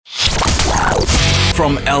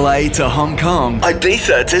From LA to Hong Kong,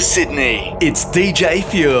 Ibiza to Sydney, it's DJ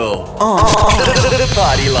Fuel on The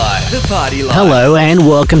Party Life. The Party Life. Hello and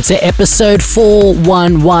welcome to episode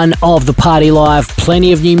 411 of The Party Live.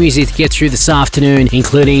 Plenty of new music to get through this afternoon,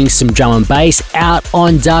 including some drum and bass out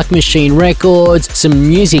on Dark Machine Records, some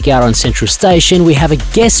music out on Central Station. We have a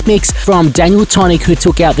guest mix from Daniel Tonik, who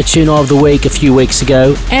took out the tune of the week a few weeks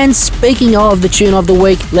ago. And speaking of the tune of the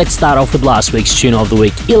week, let's start off with last week's tune of the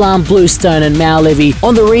week. Ilan Bluestone and Mal Levy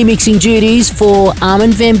on the remixing duties for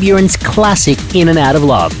Armin van Buuren's classic In and Out of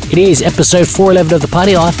Love. It is episode 411 of The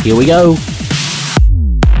Party Life. Here we go.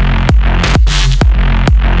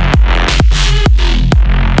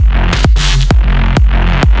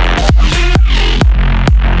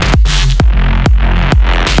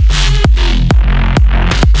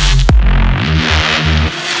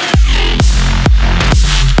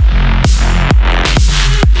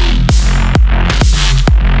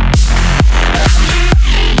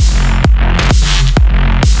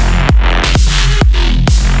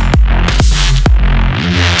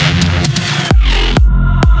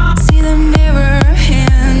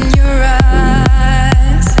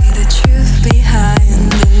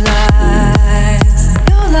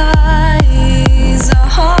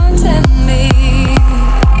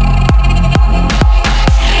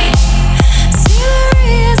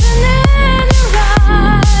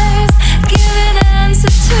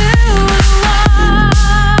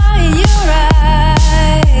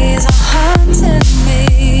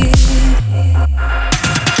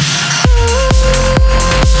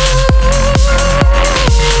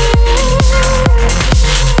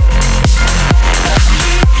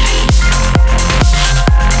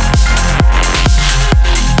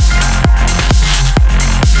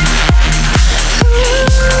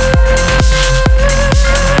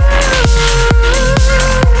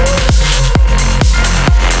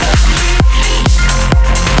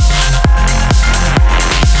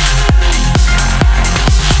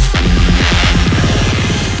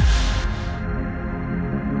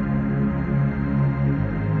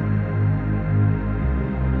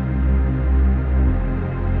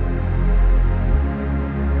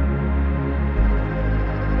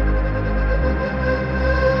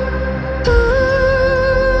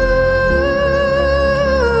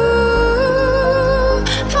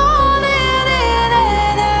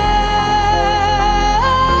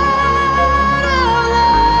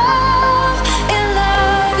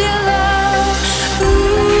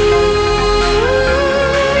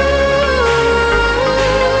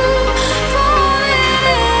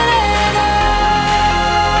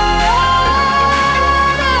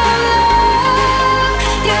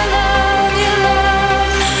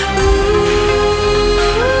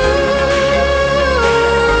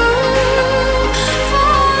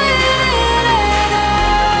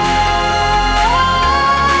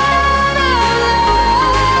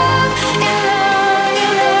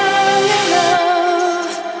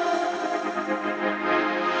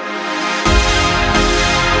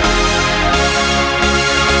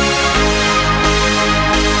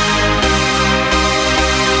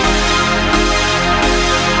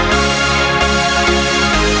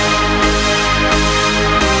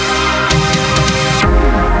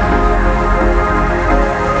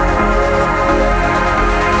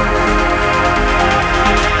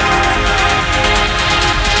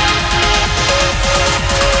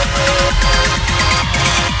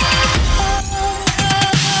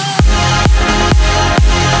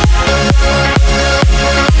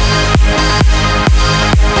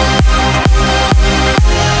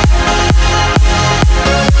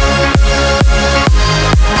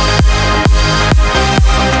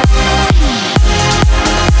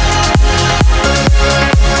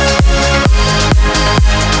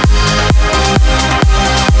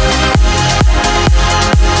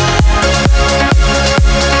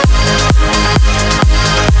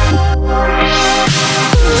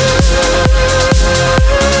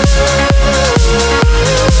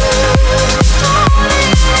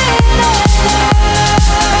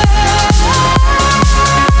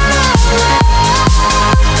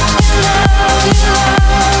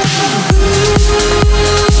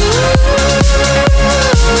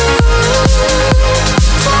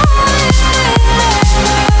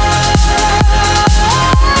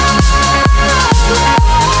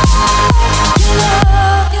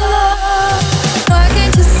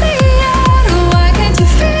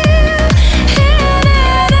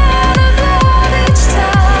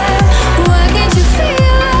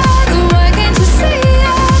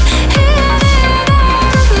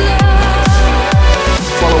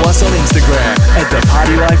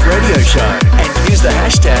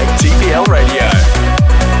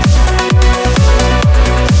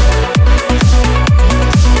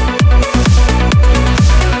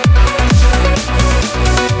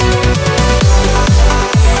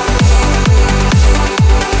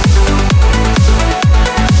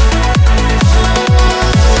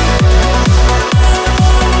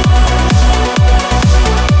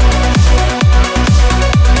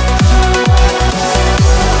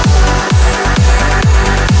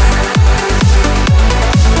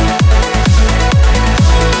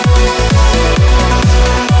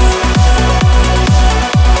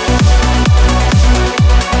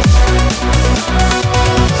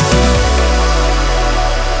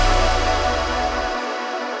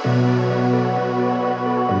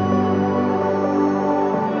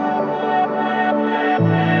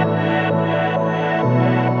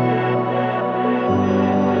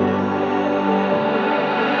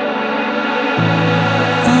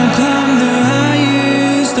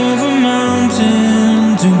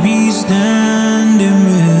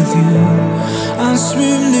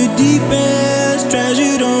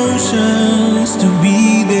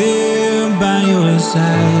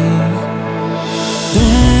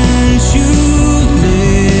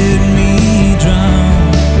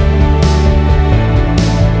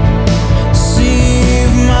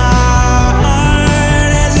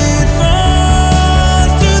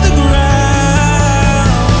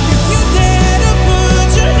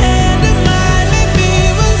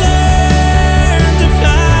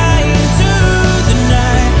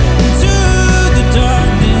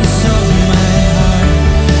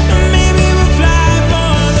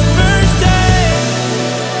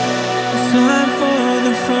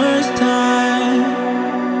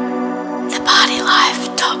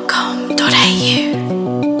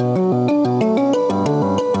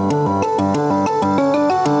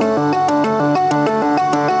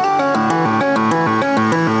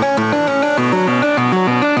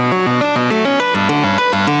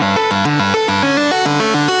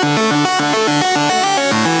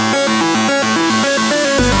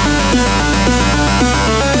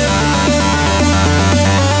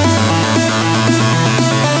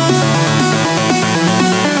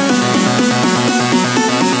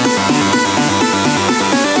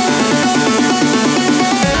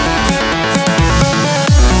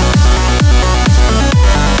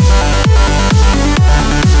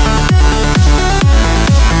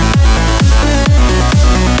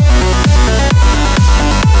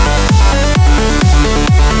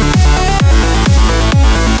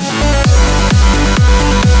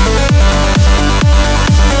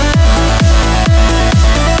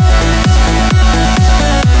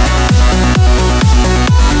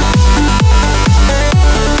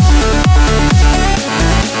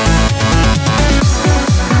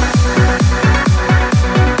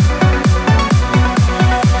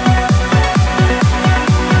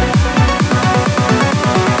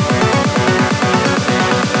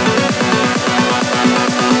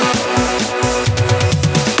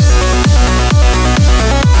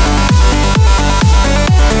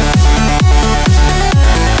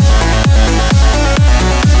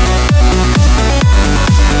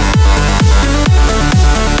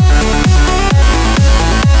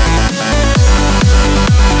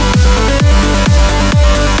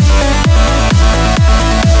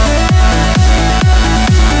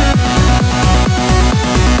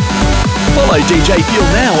 DJ Fuel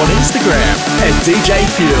now on Instagram at DJ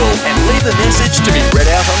Fuel and leave a message to be read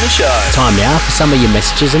out on the show. Time now for some of your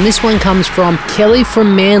messages, and this one comes from Kelly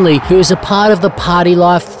from Manly, who is a part of the Party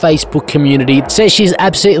Life Facebook community. Says she's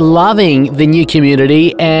absolutely loving the new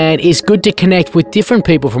community and is good to connect with different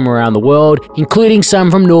people from around the world, including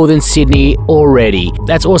some from Northern Sydney already.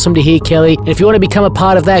 That's awesome to hear, Kelly. And if you want to become a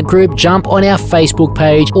part of that group, jump on our Facebook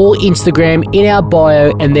page or Instagram in our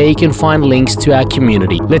bio, and there you can find links to our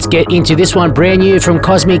community. Let's get into this one, brand new from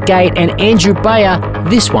Cosmic Gate and Andrew Bayer.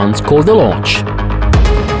 This one's called The Launch.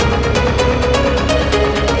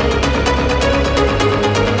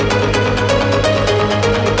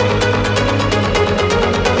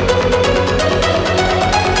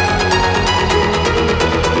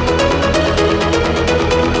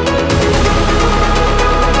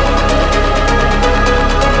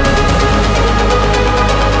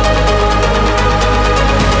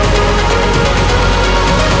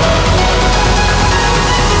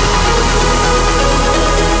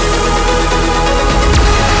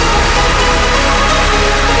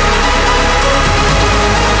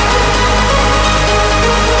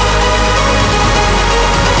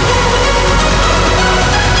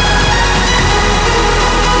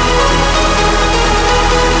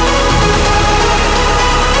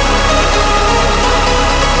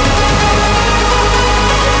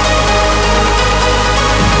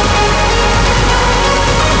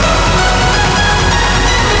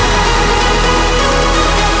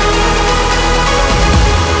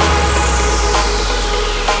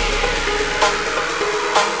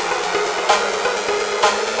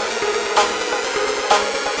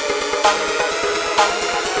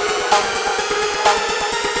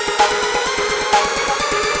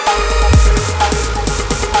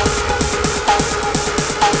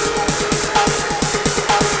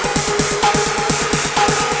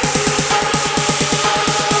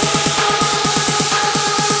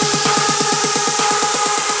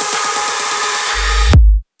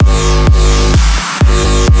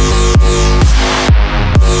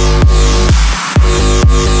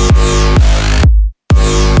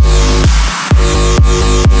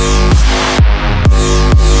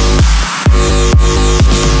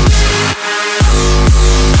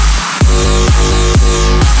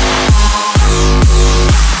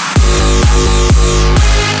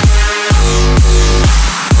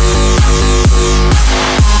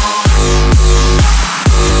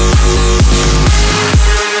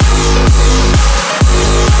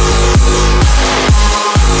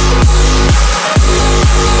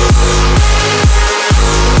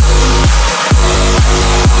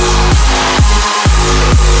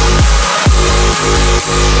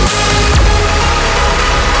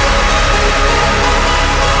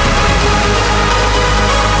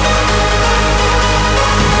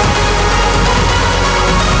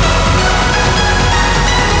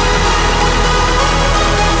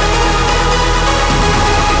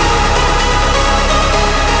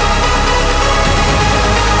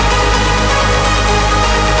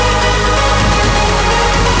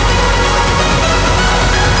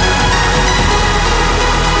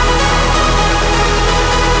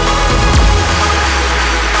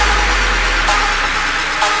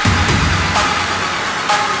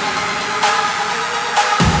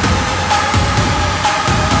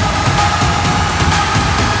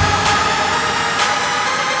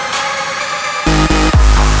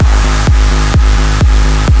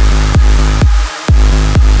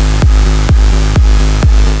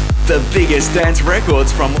 the biggest dance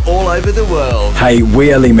records from all over the world. Hey,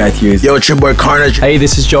 we are Lee Matthews. Yo, it's your boy Carnage. Hey,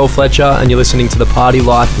 this is Joel Fletcher, and you're listening to The Party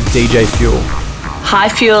Life with DJ Fuel. Hi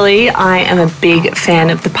Fuelie, I am a big fan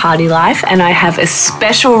of The Party Life and I have a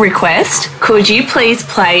special request. Could you please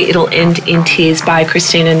play It'll End in Tears by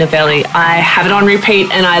Christina Novelli? I have it on repeat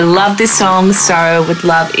and I love this song, so would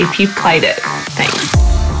love if you played it. Thanks.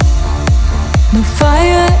 No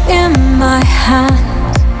fire in my hand,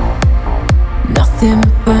 nothing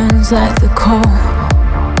burns like the coal.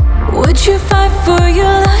 Would you fight for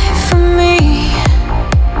your life for me,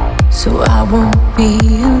 so I won't be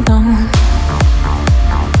alone?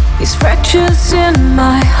 These fractures in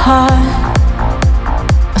my heart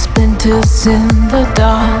are splinters in the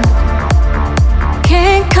dark.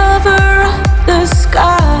 Can't cover up the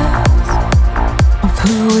scars of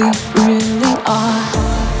who we really are.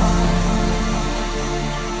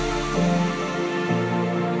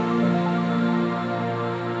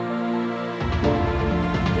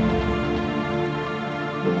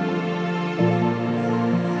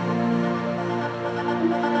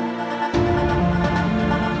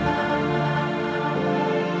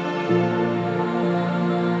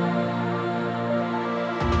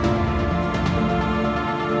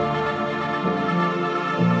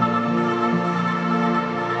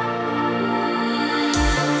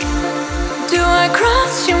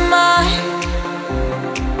 Cross your mind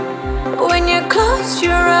when you close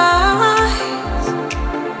your eyes.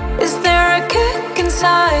 Is there a kick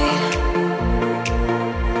inside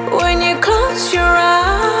when you close your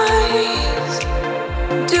eyes?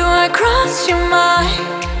 Do I cross your mind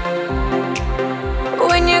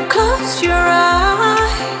when you close your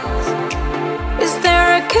eyes? Is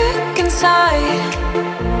there a kick inside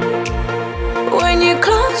when you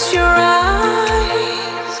close your eyes?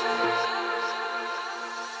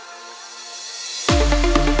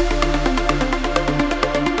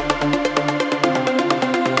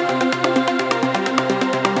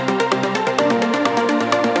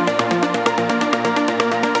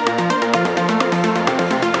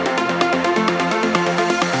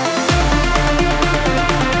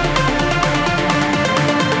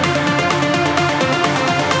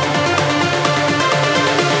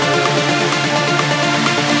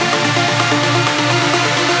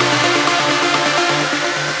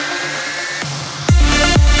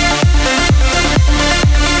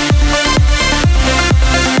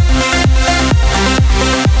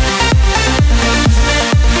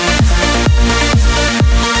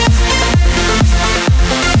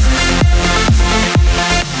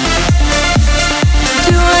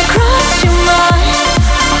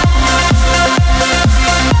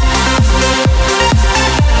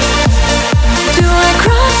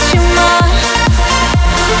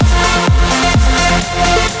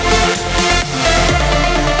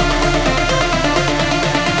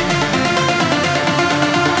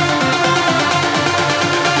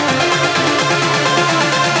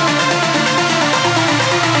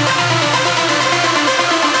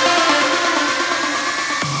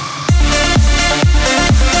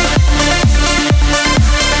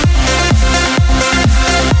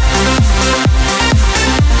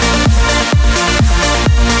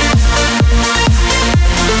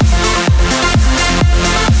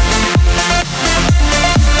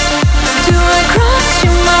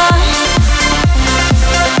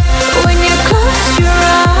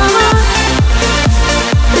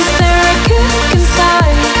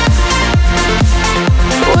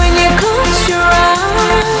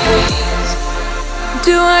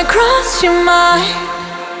 Cross your mind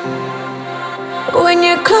when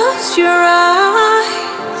you close your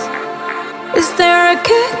eyes. Is there a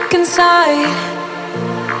kick inside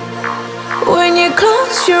when you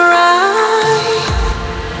close your eyes?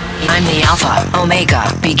 I'm the Alpha, Omega,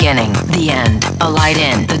 beginning, the end, a light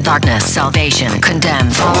in the darkness, salvation,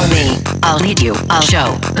 condemned. Follow me, I'll lead you, I'll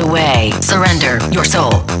show the way. Surrender your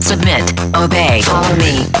soul, submit, obey. Follow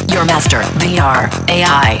me, your master, VR,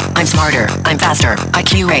 AI. I'm smarter, I'm faster, I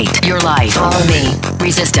curate your life. Follow me,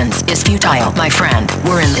 resistance is futile, my friend.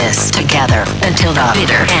 We're in this together until the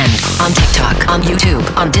bitter end. On TikTok, on YouTube,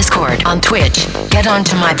 on Discord, on Twitch. Get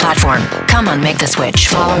onto my platform, come on, make the switch.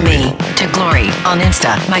 Follow me to glory on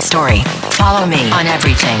Insta, my story. Follow me on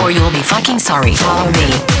everything or you'll be fucking sorry. Follow me,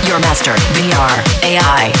 your master, VR,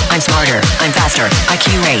 AI. I'm smarter, I'm faster, I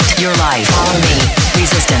curate your life. Follow me,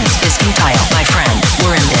 resistance is futile, my friend.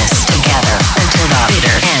 We're in this together until the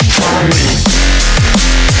bitter end. Follow me.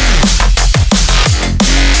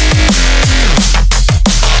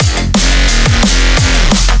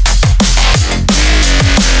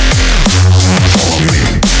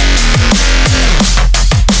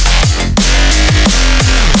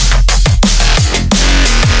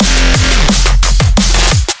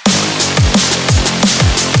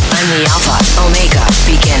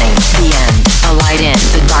 a light in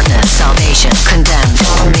the darkness, salvation, condemn.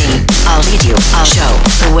 Follow me, I'll lead you, I'll show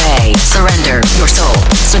the way. Surrender your soul,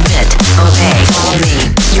 submit, obey. Follow me,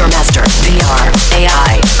 your master, VR,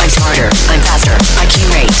 AI. I'm smarter, I'm faster, I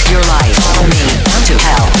curate your life. Follow me, down to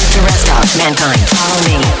hell, the rest of mankind. Follow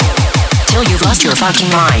me, till you've lost your fucking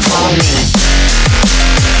mind. Follow me.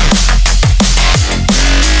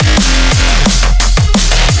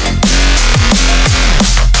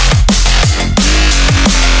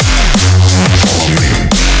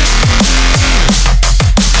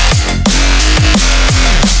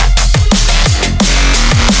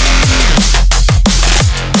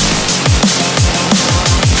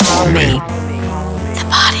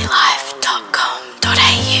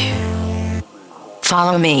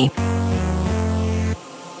 Follow me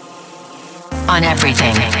on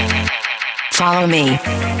everything. Follow me.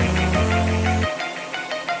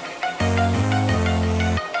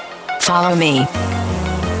 Follow me.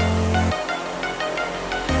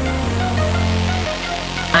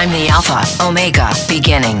 I'm the Alpha, Omega,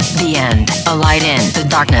 beginning, the end, a light in the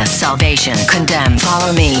darkness, salvation, condemn.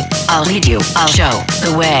 Follow me, I'll lead you, I'll show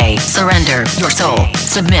the way. Surrender your soul,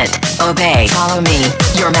 submit, obey. Follow me,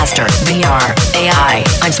 your master, VR, AI.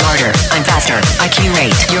 I'm smarter, I'm faster, I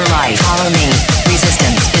curate your life. Follow me,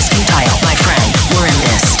 resistance is futile, my friend. We're in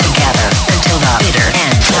this together until the bitter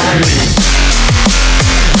end. Follow me.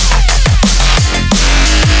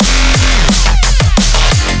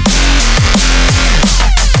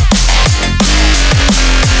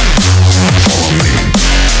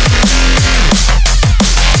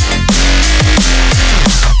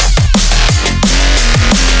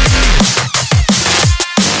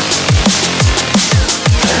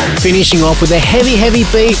 Finishing off with a heavy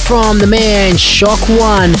beat from the man Shock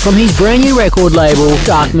One from his brand new record label,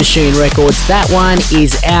 Dark Machine Records. That one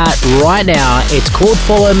is out right now. It's called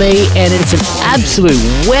Follow Me, and it's an absolute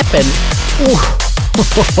weapon. Ooh.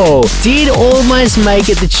 Did almost make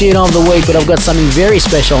it the tune of the week, but I've got something very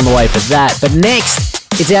special on the way for that. But next,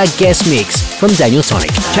 it's our guest mix from Daniel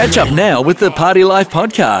Tonik. Catch up now with the Party Life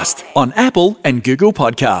podcast on Apple and Google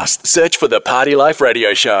Podcasts. Search for the Party Life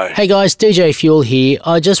Radio Show. Hey guys, DJ Fuel here.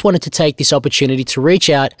 I just wanted to take this opportunity to reach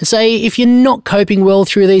out and say if you're not coping well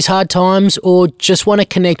through these hard times or just want to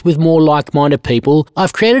connect with more like-minded people,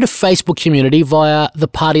 I've created a Facebook community via the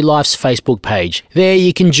Party Life's Facebook page. There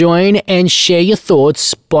you can join and share your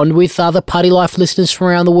thoughts, bond with other Party Life listeners from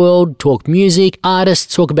around the world, talk music,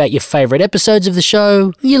 artists, talk about your favourite episodes of the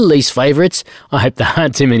show, your least favourites. I hope there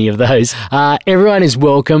aren't too many of those. Everyone is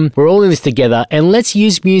welcome. We're all in this together, and let's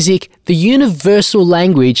use music, the universal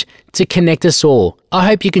language, to connect us all. I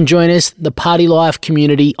hope you can join us, the Party Life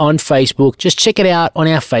community on Facebook. Just check it out on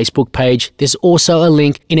our Facebook page. There's also a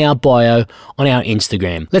link in our bio on our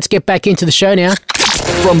Instagram. Let's get back into the show now.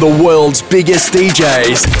 From the world's biggest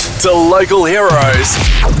DJs to local heroes,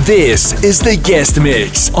 this is the guest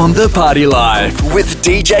mix on the Party Life with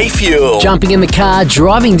DJ Fuel. Jumping in the car,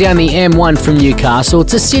 driving down the M1 from Newcastle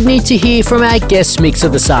to Sydney to hear from our guest mixer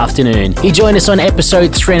this afternoon. He joined us on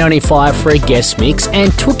episode 395 for a guest mix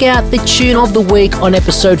and took out the tune of the week on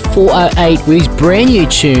episode 408 with his brand new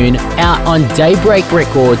tune out on Daybreak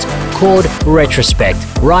Records called Retrospect.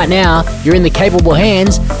 Right now, you're in the capable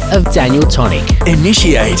hands of Daniel Tonik.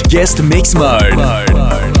 Initiate guest mix mode.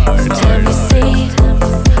 Tell me, see,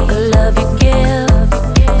 the love you give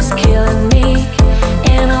is killing me,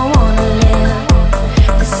 and I wanna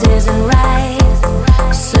live. This isn't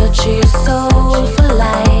right. Search your soul for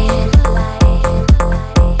light.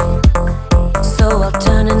 So I've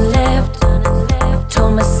turned and left.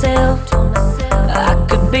 Told myself I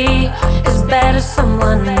could be as bad as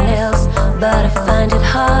someone else, but I find it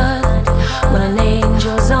hard when an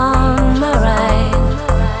angel's on my right.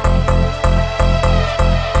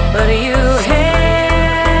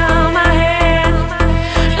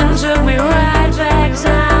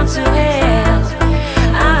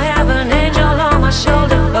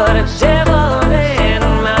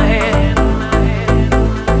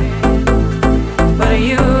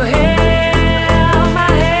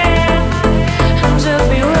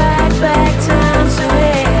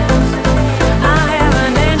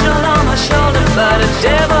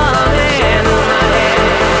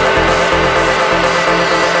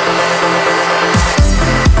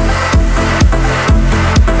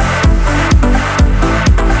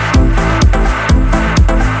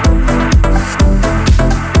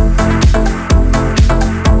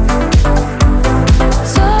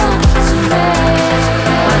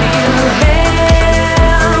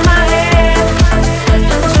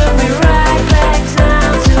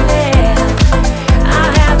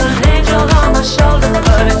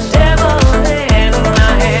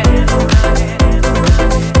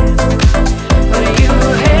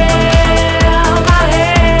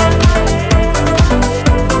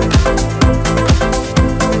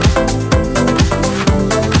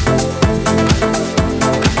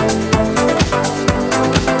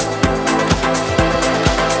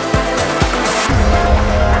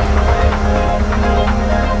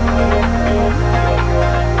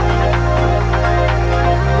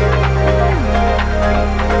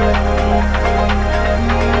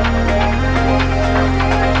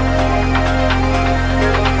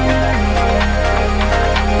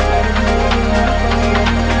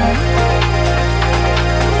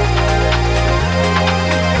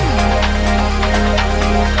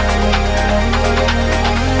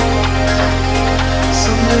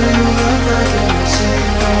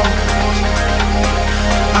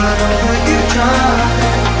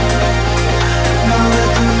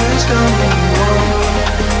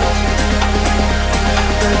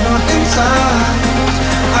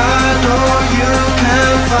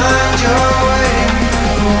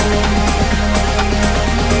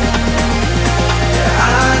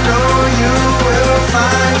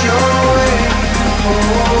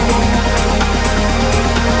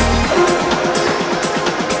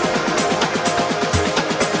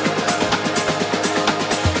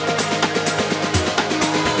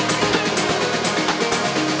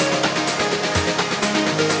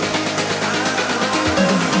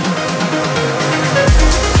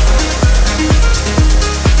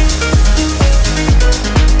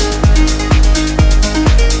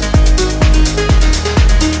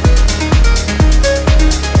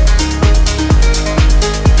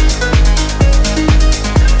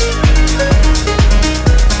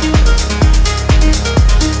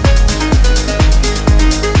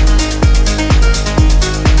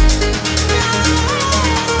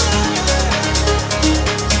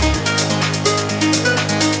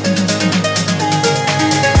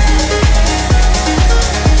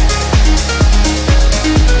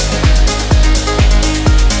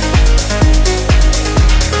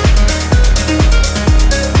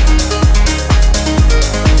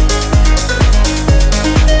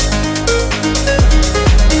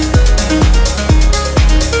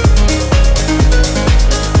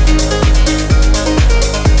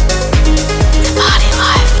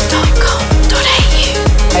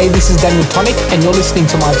 Hey, this is Daniel Tonik, and you're listening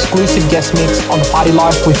to my exclusive guest mix on the Party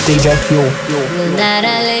Life with DJ Fuel. The night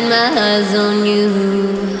I laid my eyes on you,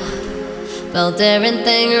 felt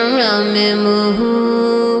everything around me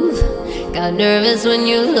move. Got nervous when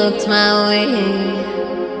you looked my way,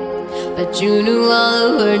 but you knew all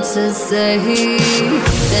the words to say.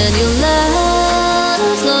 Then your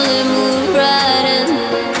love slowly moved right in.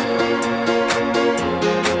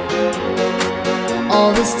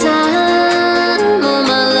 All this time, all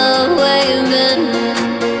my love, where you been?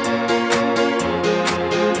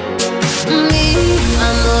 Me,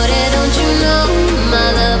 amore, don't you know? My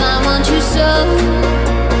love, I want you so.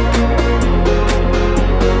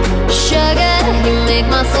 Sugar, you make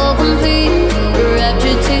my soul complete. Your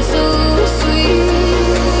rapture tastes so sweet.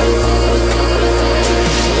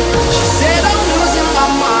 She said I'm losing my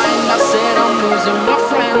mind, I said I'm losing my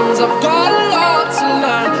friends. I've got a lot to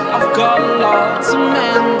learn, I've got a lot to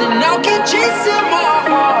mend, and I'll keep chasing my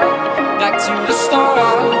heart back to the start.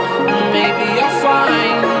 Maybe I'll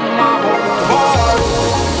find my whole heart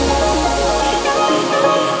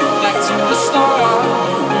back to the start.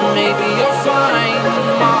 Maybe I'll find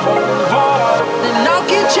my whole heart, then I'll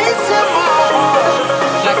keep chasing my heart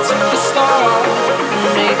back to the start.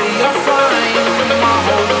 Maybe I'll find my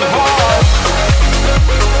whole heart.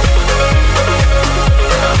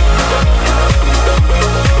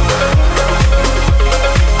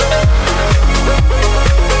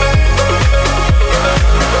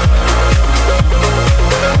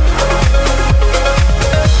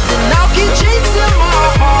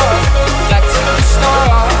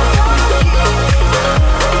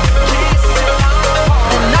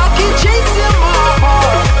 Chasing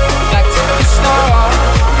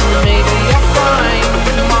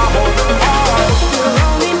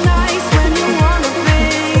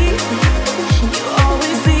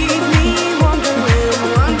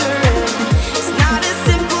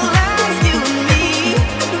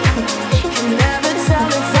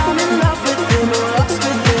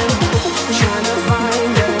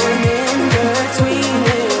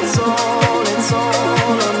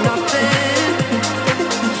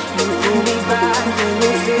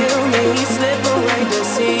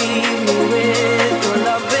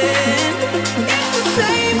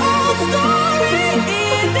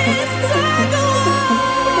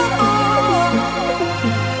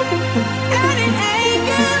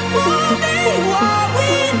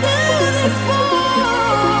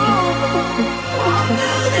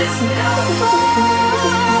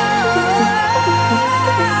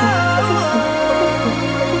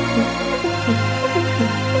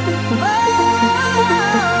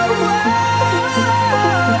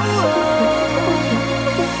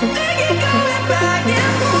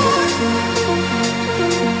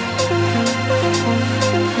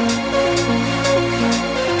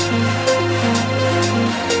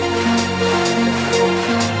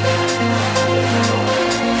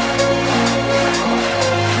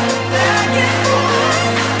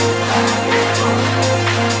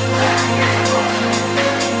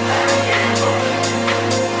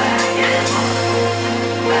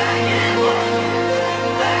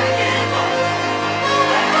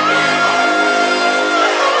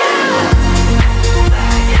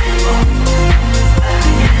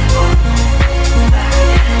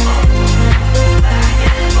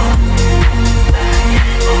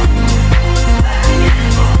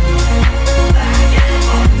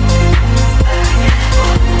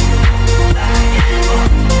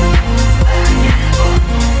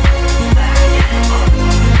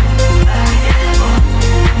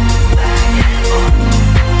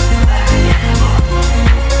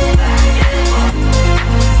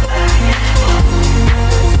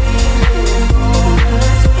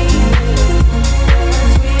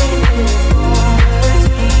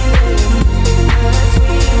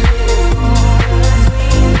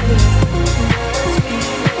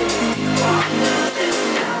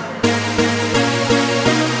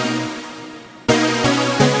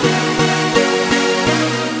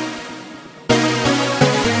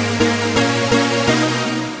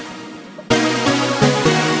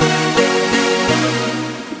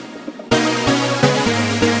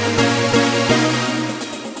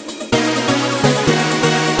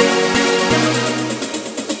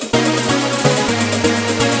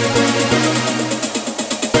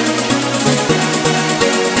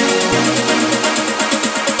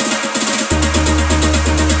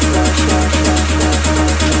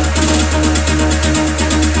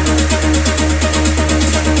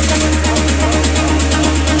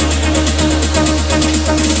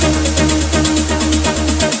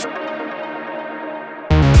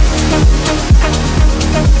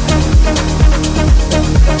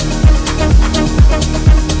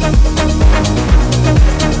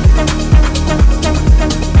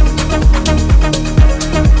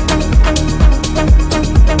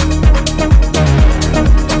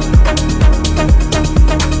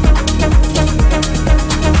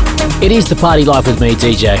It is the Party Life with me,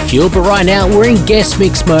 DJ Fuel, but right now we're in guest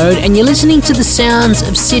mix mode and you're listening to the sounds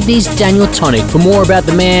of Sydney's Daniel Tonik. For more about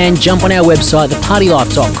the man, jump on our website,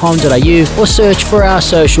 thepartylife.com.au, or search for our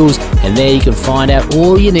socials, and there you can find out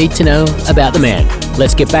all you need to know about the man.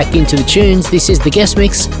 Let's get back into the tunes. This is the guest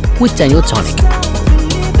mix with Daniel Tonik.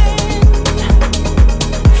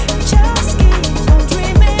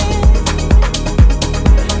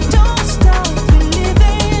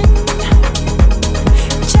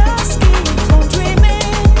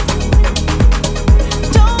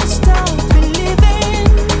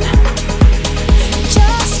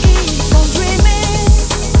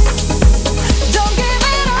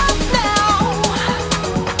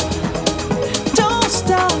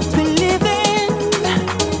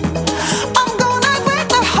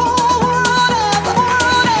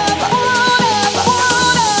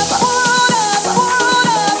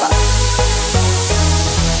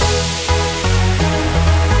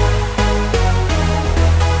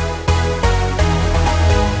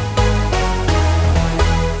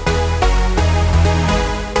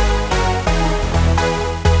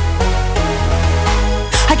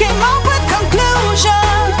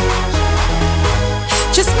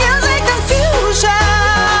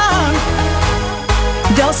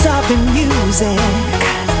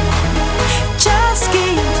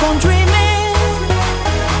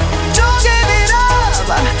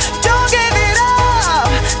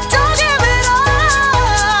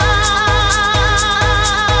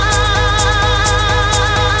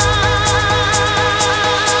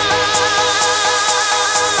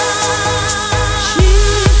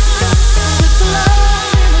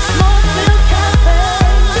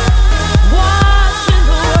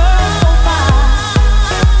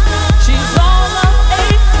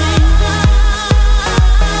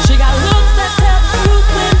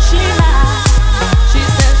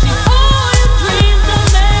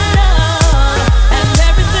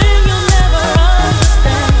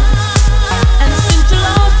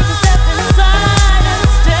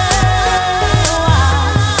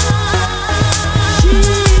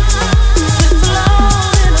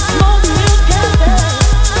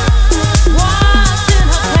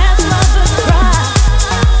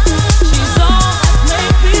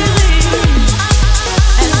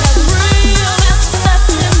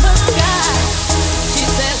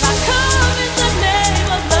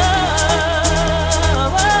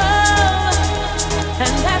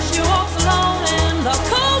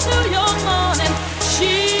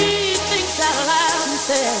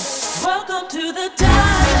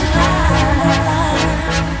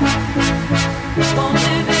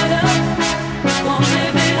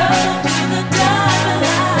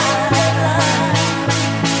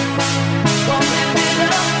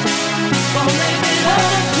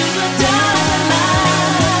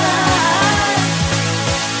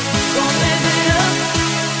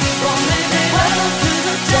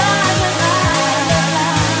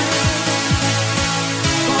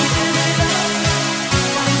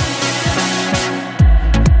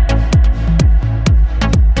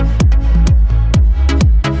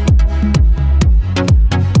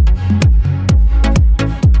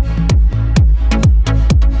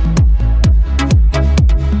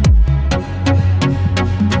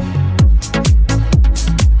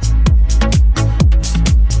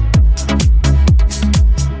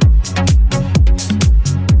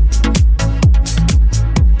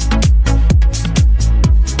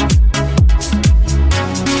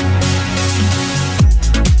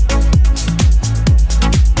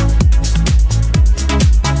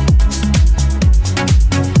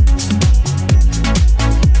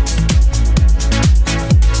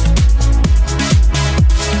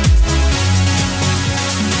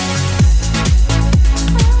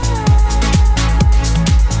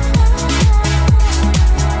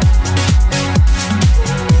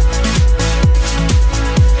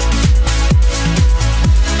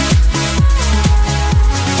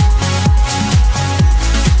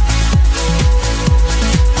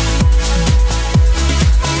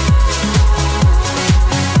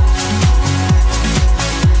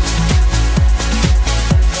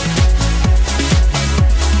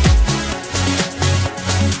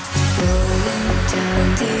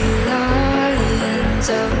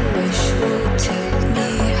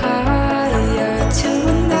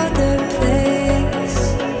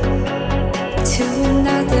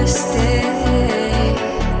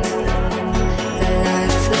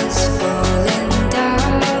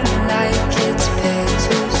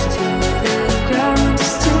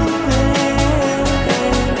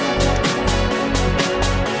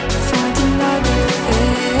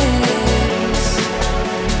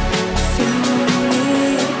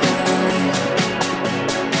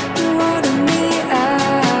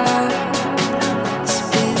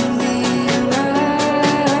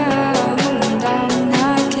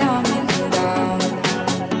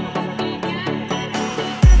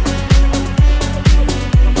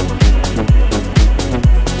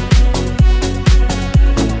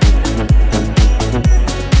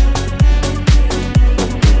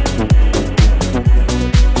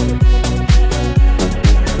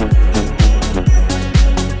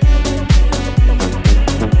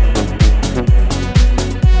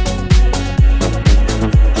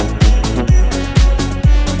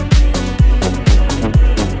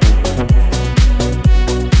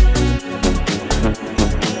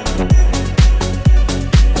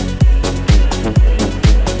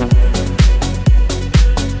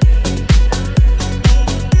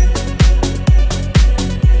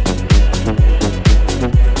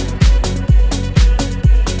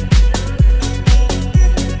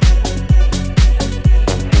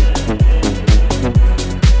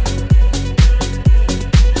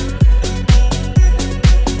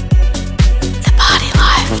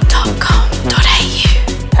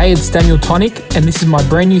 Hey, it's Daniel Tonik, and this is my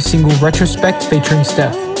brand new single Retrospect featuring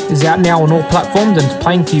Steph. It's out now on all platforms and it's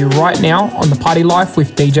playing for you right now on The Party Life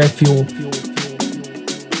with DJ Fuel.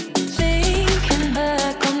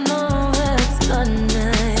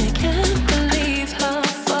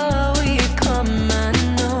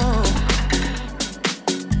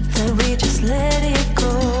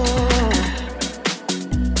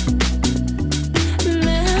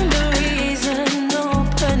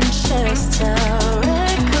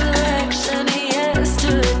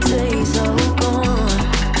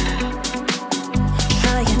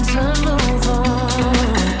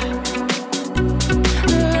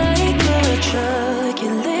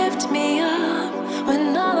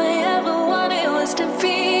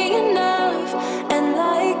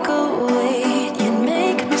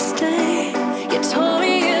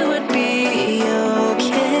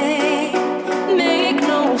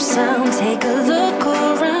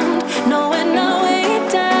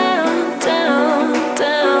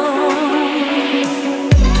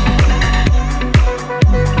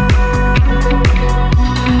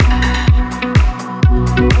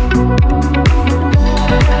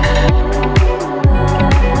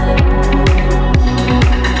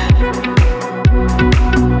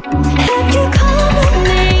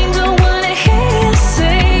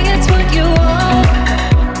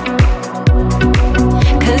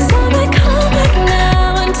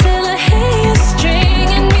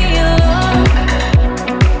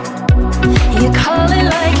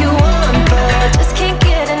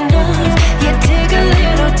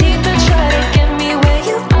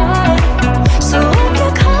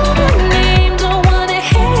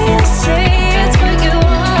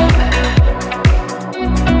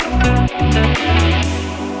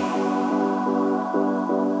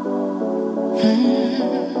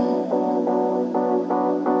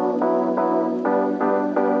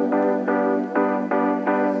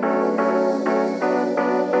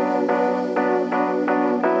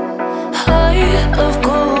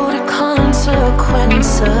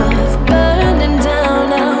 Of burning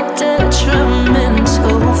down our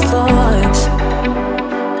detrimental thoughts.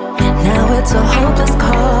 Now it's a hopeless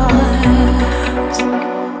cause.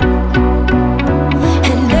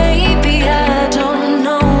 And maybe I don't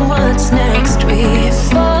know what's next. We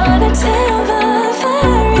fought until the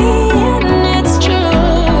very end. It's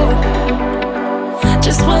true,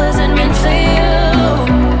 just wasn't meant for you.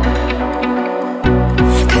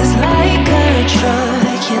 'Cause like a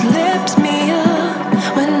drug, you lift me up.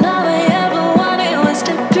 When all I ever wanted was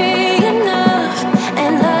to be enough.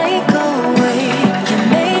 And like a weight, you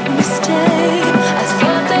made me stay. I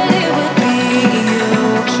thought that it would be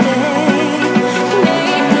okay.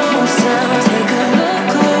 Made no sound, take a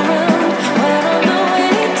look around. We're on the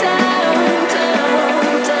way down, down,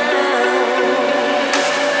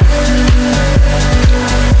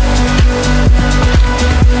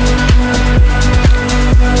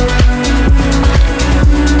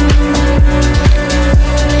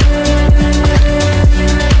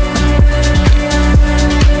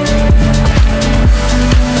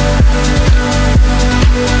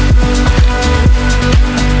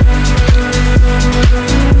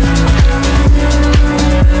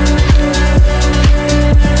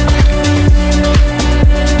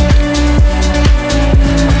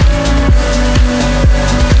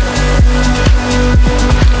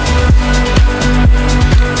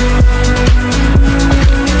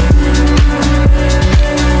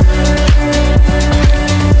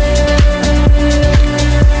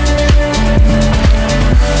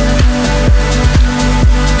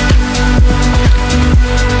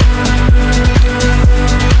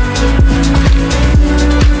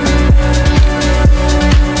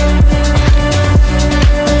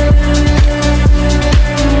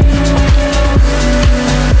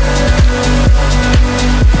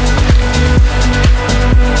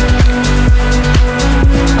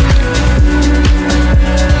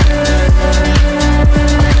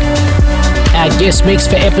 Guest mix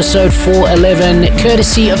for episode 411,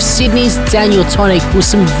 courtesy of Sydney's Daniel Tonik, with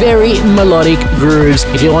some very melodic grooves.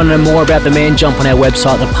 If you want to know more about the man, jump on our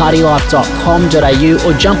website, thepartylife.com.au,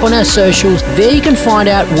 or jump on our socials. There you can find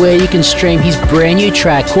out where you can stream his brand new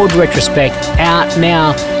track called Retrospect, out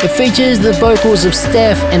now. It features the vocals of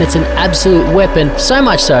Steph, and it's an absolute weapon, so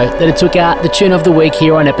much so that it took out the tune of the week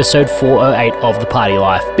here on episode 408 of The Party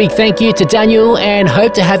Life. Big thank you to Daniel, and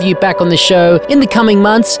hope to have you back on the show in the coming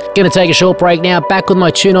months. Gonna take a short break now. Back with my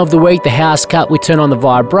tune of the week, the house cut. We turn on the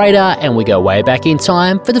vibrator and we go way back in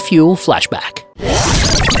time for the Fuel flashback.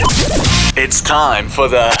 It's time for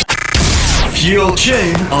the Fuel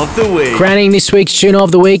Tune of the Week. Crowning this week's Tune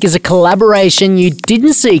of the Week is a collaboration you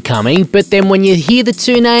didn't see coming, but then when you hear the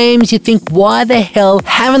two names, you think, why the hell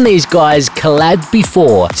haven't these guys collabed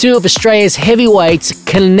before? Two of Australia's heavyweights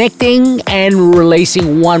connecting and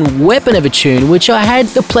releasing one weapon of a tune, which I had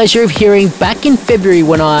the pleasure of hearing back in February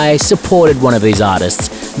when I supported one of these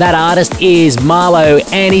artists. That artist is Marlo,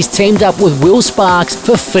 and he's teamed up with Will Sparks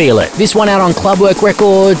for Feel It. This one out on Clubwork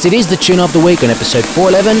Records. It is the Tune of the Week on episode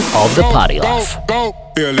 411 of The Party Life.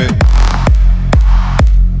 Feel it.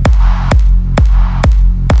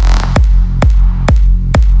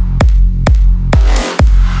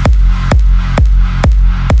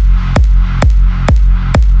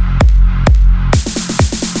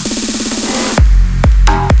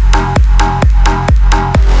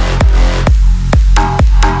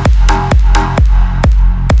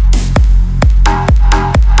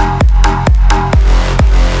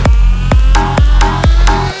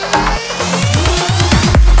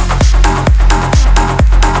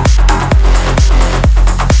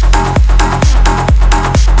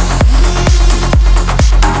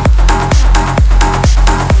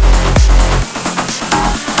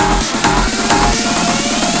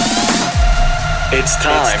 It's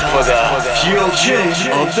time for the Fuel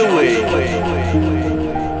Tune of the Week.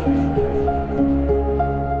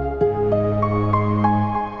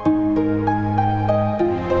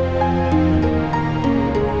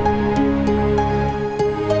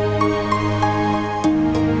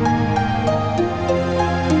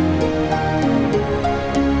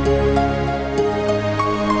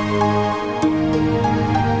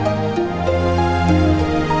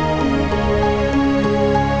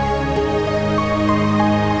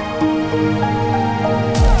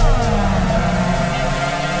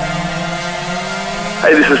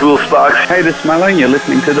 Hey, this is Will Sparks. Hey, this is Marlo, and you're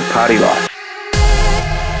listening to The Party Life.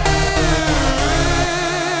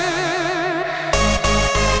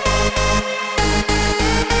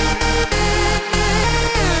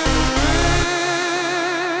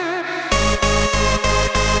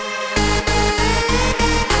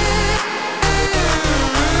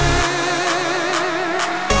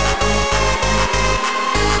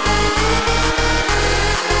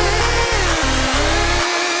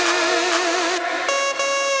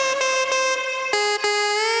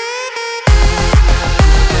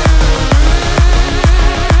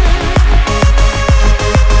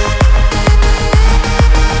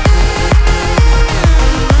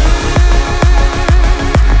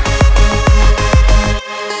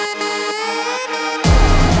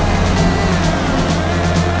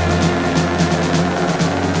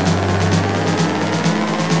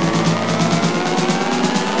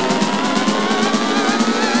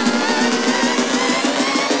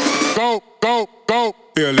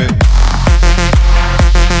 Feel it.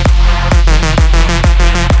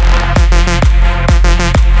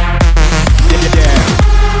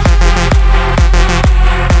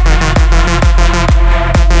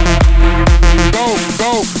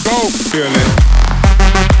 Feel it.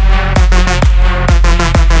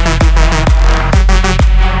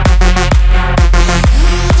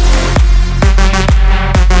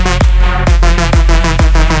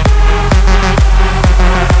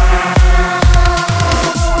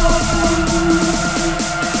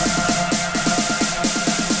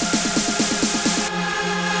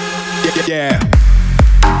 Yeah.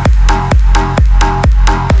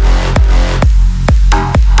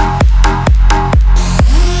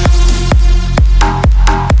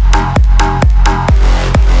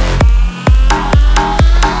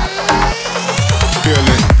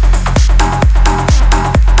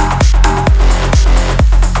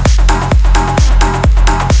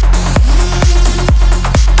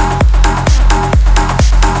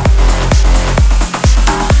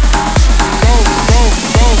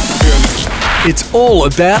 It's all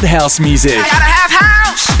about house music. I gotta have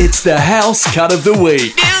house. It's the House Cut of the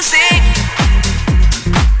Week. Music.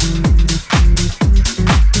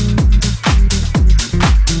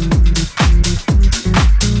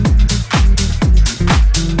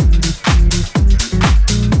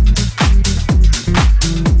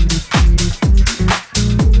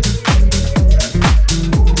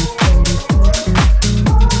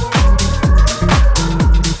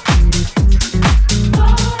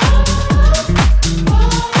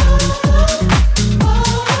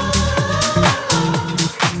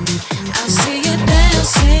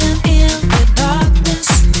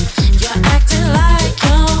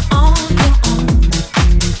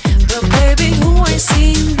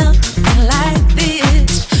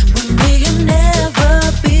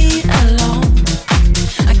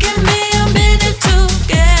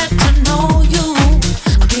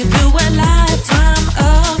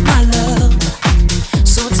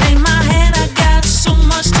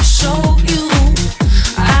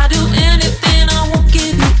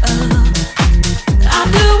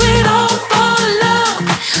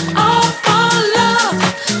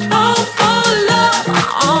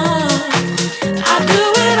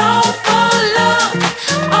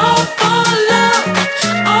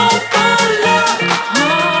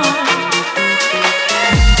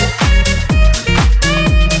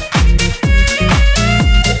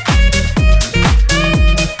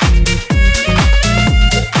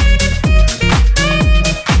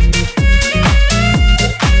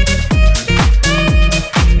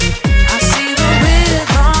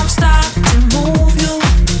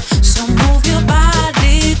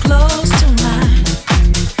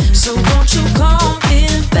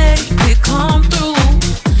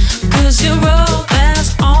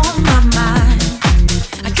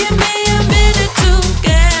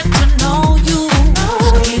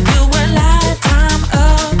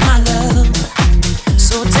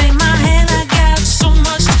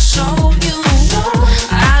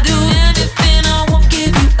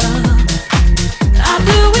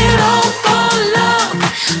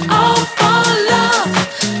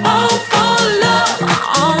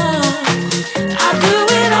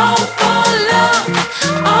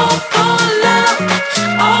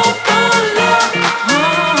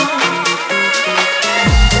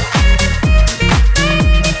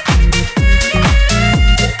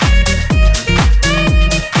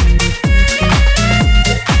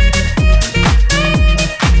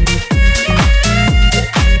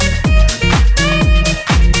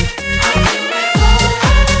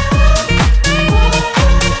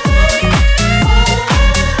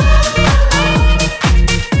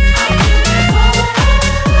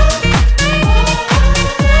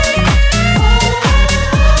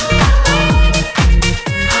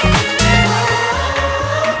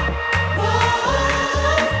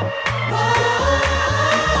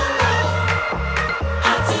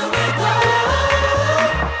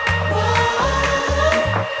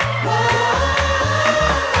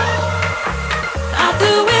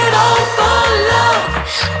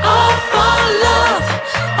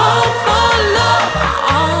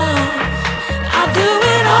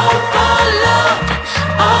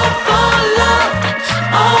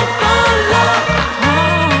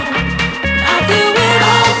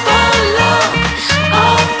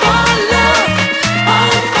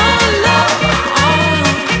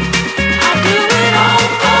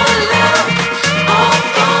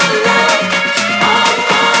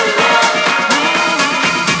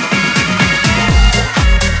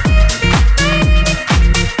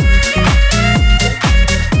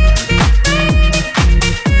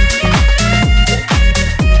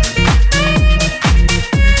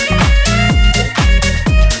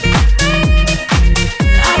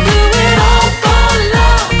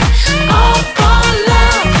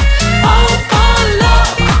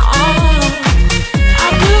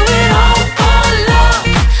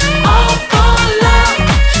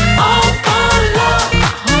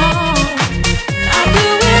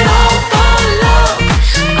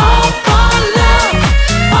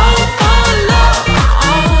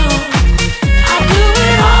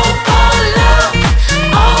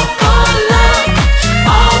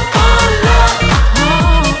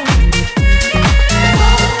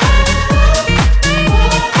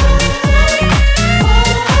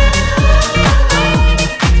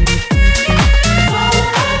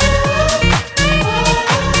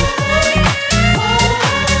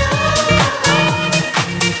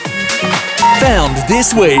 Rewound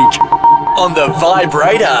this week on the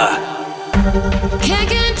Vibrator. Can't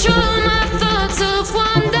control my thoughts of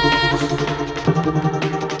wonder,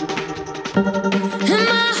 and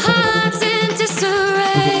my heart's in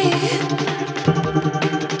disarray.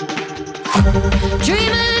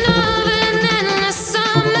 Dreaming of an endless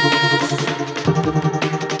summer.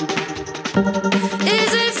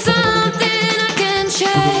 Is it something I can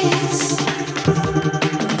chase?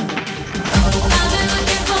 I've been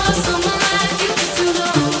looking for someone like you for too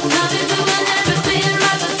long. I've been doing everything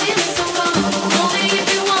right, but feeling so wrong. Only if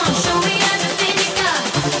you want, show me everything you got.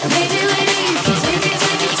 Maybe later you can take it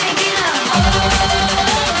out.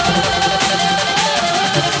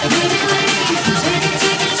 Maybe later you can take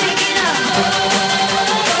it out.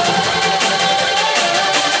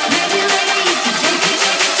 Maybe later you can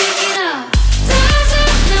take it out. Does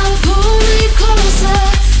it now pull me closer?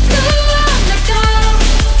 No, I'll let go.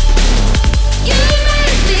 You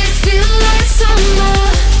make me feel like summer.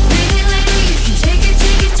 Maybe later you can take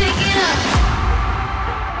it out.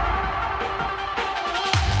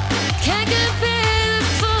 Can't compare the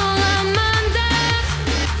fall I'm under.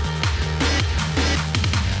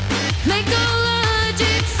 Make all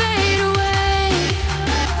logic fade away.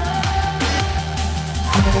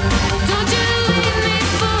 Don't you leave me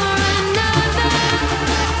for another.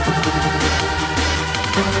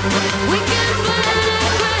 We can plan a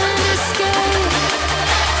grand escape.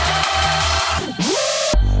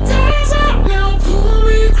 Days out now, pull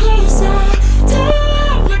me closer.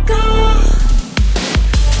 Don't let go.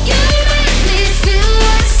 You make me feel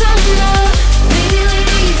like summer. Maybe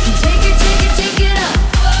later you can take it out.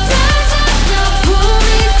 Days out now, pull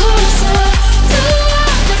me closer. Don't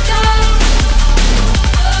let go.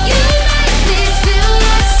 You make me feel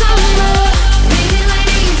like summer. Maybe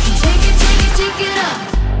later you can take it out.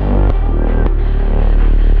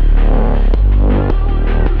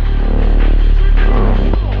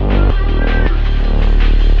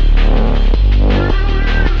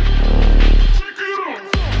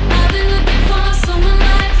 I've been looking for someone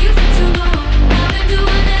like you for too long. I've been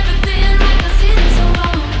doing everything right, but feeling so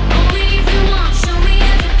wrong. Only if you want, show me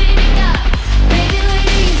everything you got. Maybe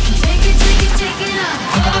later you can take it out.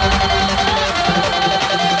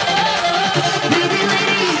 Maybe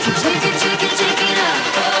later you can take it out.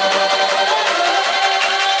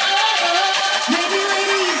 Maybe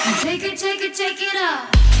later you can take it out.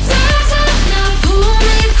 Time's up now, pull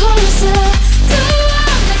me closer. Don't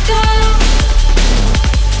let go.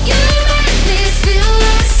 You make me feel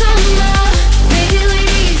like summer. Maybe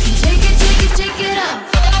later you can take it out.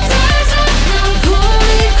 Time's up now, pull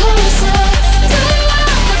me closer. Don't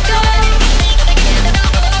let go.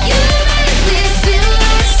 You make me feel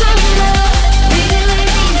like summer. Maybe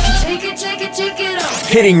later you can take it out.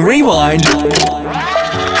 Hitting rewind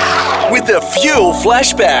with the Fuel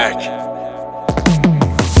Flashback.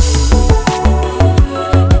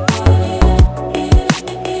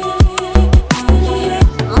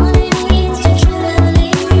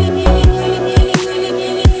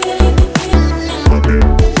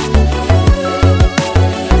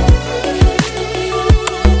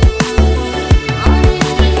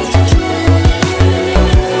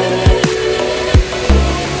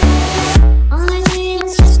 All I need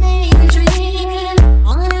is to stay dreaming.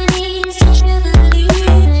 All I need is to truly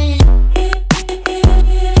believe.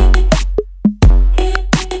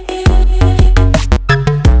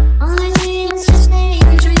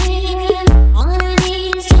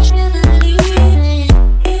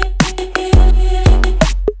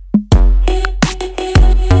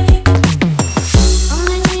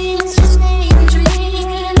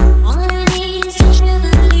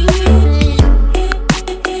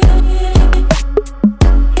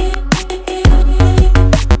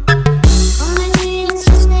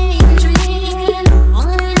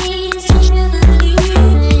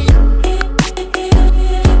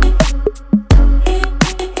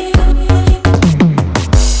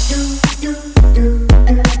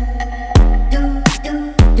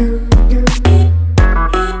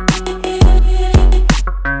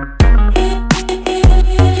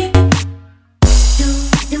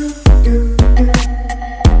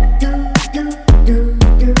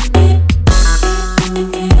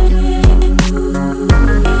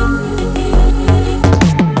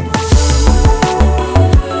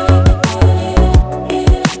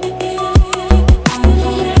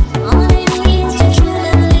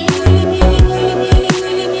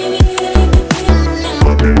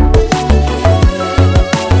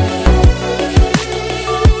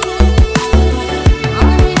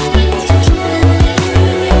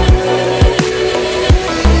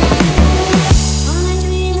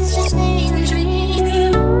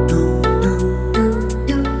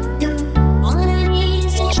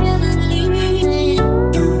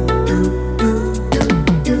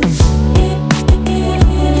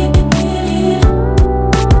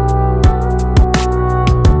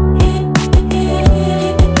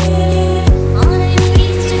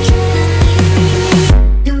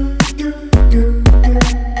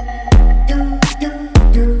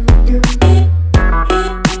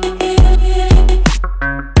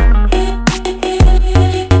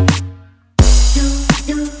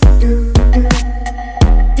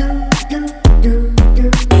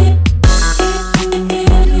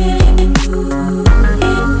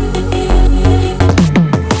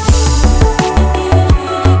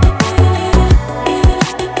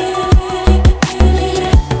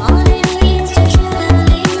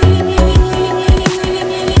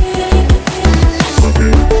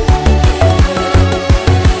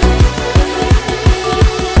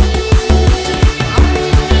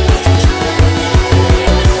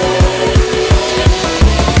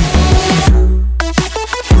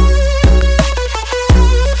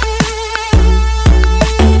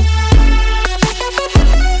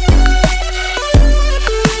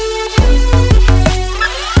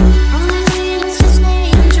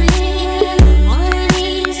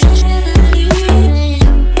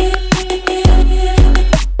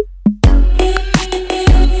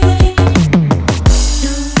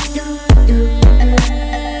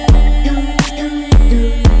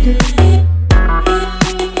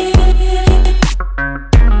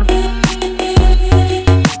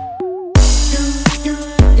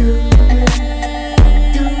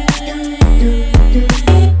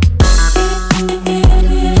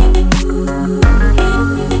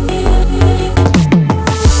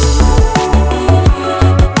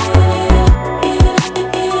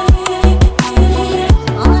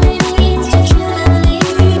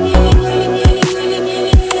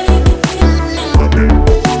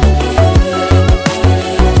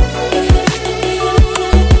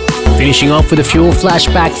 Finishing off with a Fuel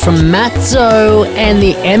flashback from Matzo and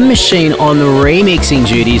the M Machine on the remixing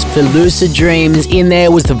duties for Lucid Dreams. In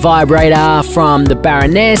there was the Vibrator from the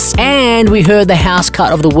Baroness, and we heard the house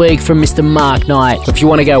cut of the week from Mr. Mark Knight. If you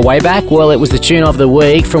want to go way back, well, it was the tune of the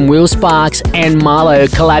week from Will Sparks and Marlo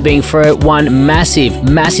collabing for one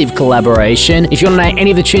massive collaboration. If you want to know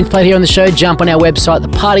any of the tunes played here on the show, jump on our website,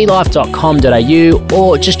 thepartylife.com.au,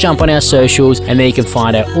 or just jump on our socials and there you can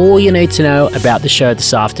find out all you need to know about the show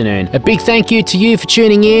this afternoon. A big thank you to you for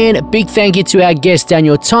tuning in. A big thank you to our guest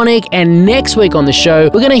Daniel Tonik. And next week on the show,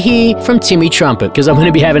 we're going to hear from Timmy Trumpet because I'm going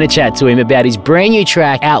to be having a chat to him about his brand new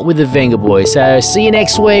track out with the Venga Boys. So see you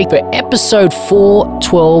next week for episode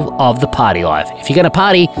 412 of The Party Life. If you're going to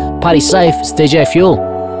party safe. It's DJ Fuel.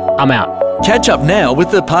 I'm out. Catch up now with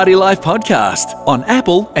the Party Life podcast on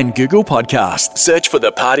Apple and Google Podcasts. Search for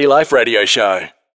the Party Life Radio Show.